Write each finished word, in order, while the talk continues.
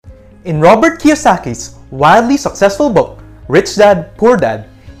In Robert Kiyosaki's wildly successful book, Rich Dad, Poor Dad,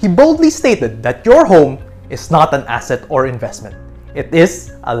 he boldly stated that your home is not an asset or investment. It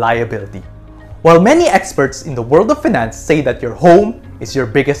is a liability. While many experts in the world of finance say that your home is your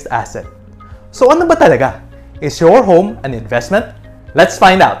biggest asset. So ano ba talaga? Is your home an investment? Let's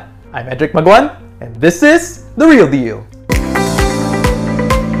find out. I'm Edric Maguan, and this is The Real Deal.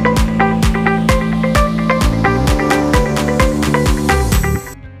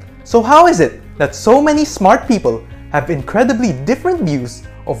 So how is it that so many smart people have incredibly different views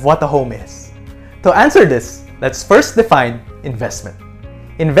of what a home is? To answer this, let's first define investment.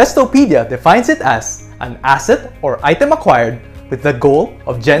 Investopedia defines it as an asset or item acquired with the goal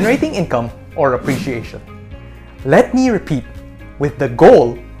of generating income or appreciation. Let me repeat, with the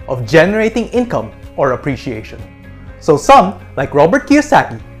goal of generating income or appreciation. So some, like Robert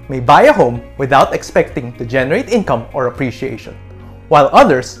Kiyosaki, may buy a home without expecting to generate income or appreciation, while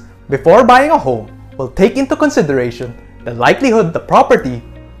others, before buying a home, will take into consideration the likelihood the property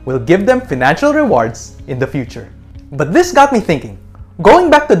will give them financial rewards in the future. But this got me thinking, going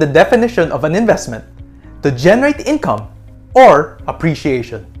back to the definition of an investment, to generate income or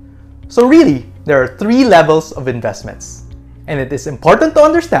appreciation. So really, there are three levels of investments, and it is important to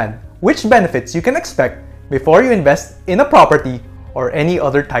understand which benefits you can expect before you invest in a property or any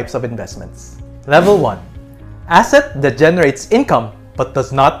other types of investments. Level 1. Asset that generates income but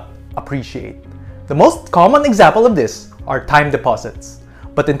does not appreciate. The most common example of this are time deposits.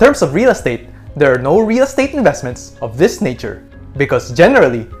 But in terms of real estate, there are no real estate investments of this nature because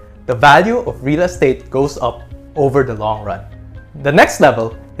generally, the value of real estate goes up over the long run. The next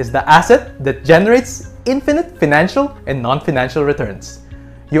level is the asset that generates infinite financial and non-financial returns.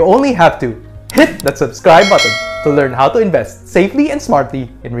 You only have to hit that subscribe button to learn how to invest safely and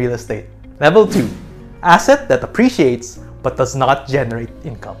smartly in real estate. Level 2. Asset that appreciates but does not generate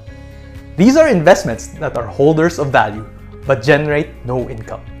income. These are investments that are holders of value but generate no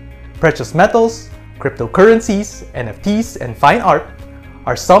income. Precious metals, cryptocurrencies, NFTs, and fine art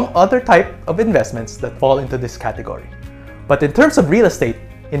are some other type of investments that fall into this category. But in terms of real estate,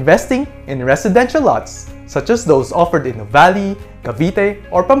 investing in residential lots such as those offered in Nuvali, Cavite,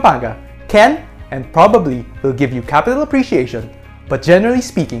 or Pampanga can and probably will give you capital appreciation, but generally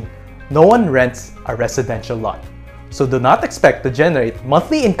speaking, no one rents a residential lot. So do not expect to generate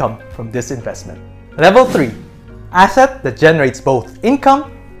monthly income from this investment. Level 3. Asset that generates both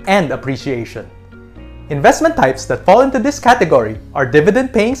income and appreciation. Investment types that fall into this category are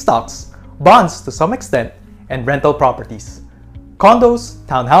dividend-paying stocks, bonds to some extent, and rental properties. Condos,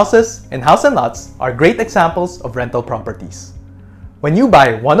 townhouses, and house and lots are great examples of rental properties. When you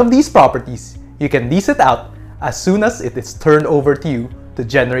buy one of these properties, you can lease it out as soon as it is turned over to you to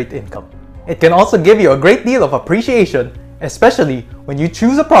generate income. It can also give you a great deal of appreciation, especially when you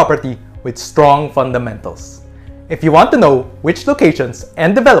choose a property with strong fundamentals. If you want to know which locations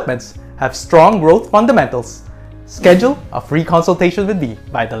and developments have strong growth fundamentals, schedule a free consultation with me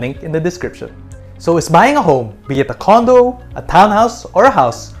by the link in the description. So is buying a home, be it a condo, a townhouse, or a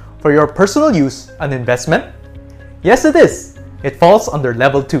house, for your personal use an investment? Yes, it is. It falls under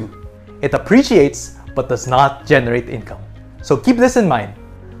level 2. It appreciates but does not generate income. So keep this in mind.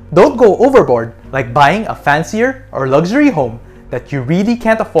 Don't go overboard like buying a fancier or luxury home that you really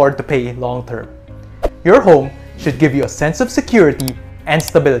can't afford to pay long term. Your home should give you a sense of security and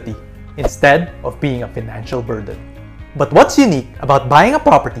stability instead of being a financial burden. But what's unique about buying a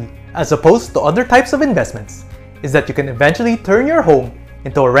property as opposed to other types of investments is that you can eventually turn your home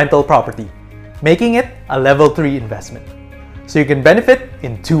into a rental property, making it a level 3 investment. So you can benefit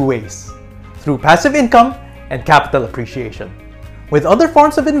in two ways, through passive income and capital appreciation. With other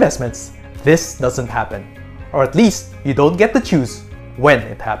forms of investments, this doesn't happen, or at least you don't get to choose when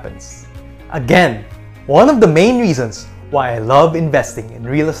it happens. Again, one of the main reasons why I love investing in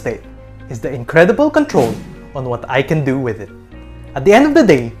real estate is the incredible control on what I can do with it. At the end of the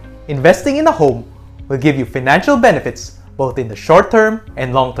day, investing in a home will give you financial benefits both in the short term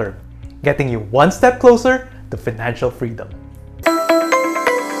and long term, getting you one step closer to financial freedom.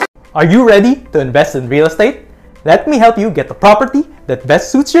 Are you ready to invest in real estate? Let me help you get the property that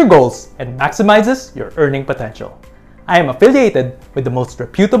best suits your goals and maximizes your earning potential. I am affiliated with the most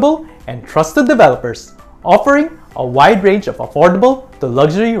reputable and trusted developers, offering a wide range of affordable to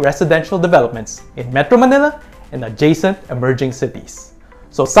luxury residential developments in Metro Manila and adjacent emerging cities.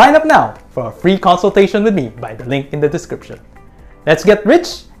 So sign up now for a free consultation with me by the link in the description. Let's get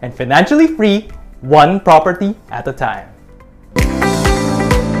rich and financially free, one property at a time.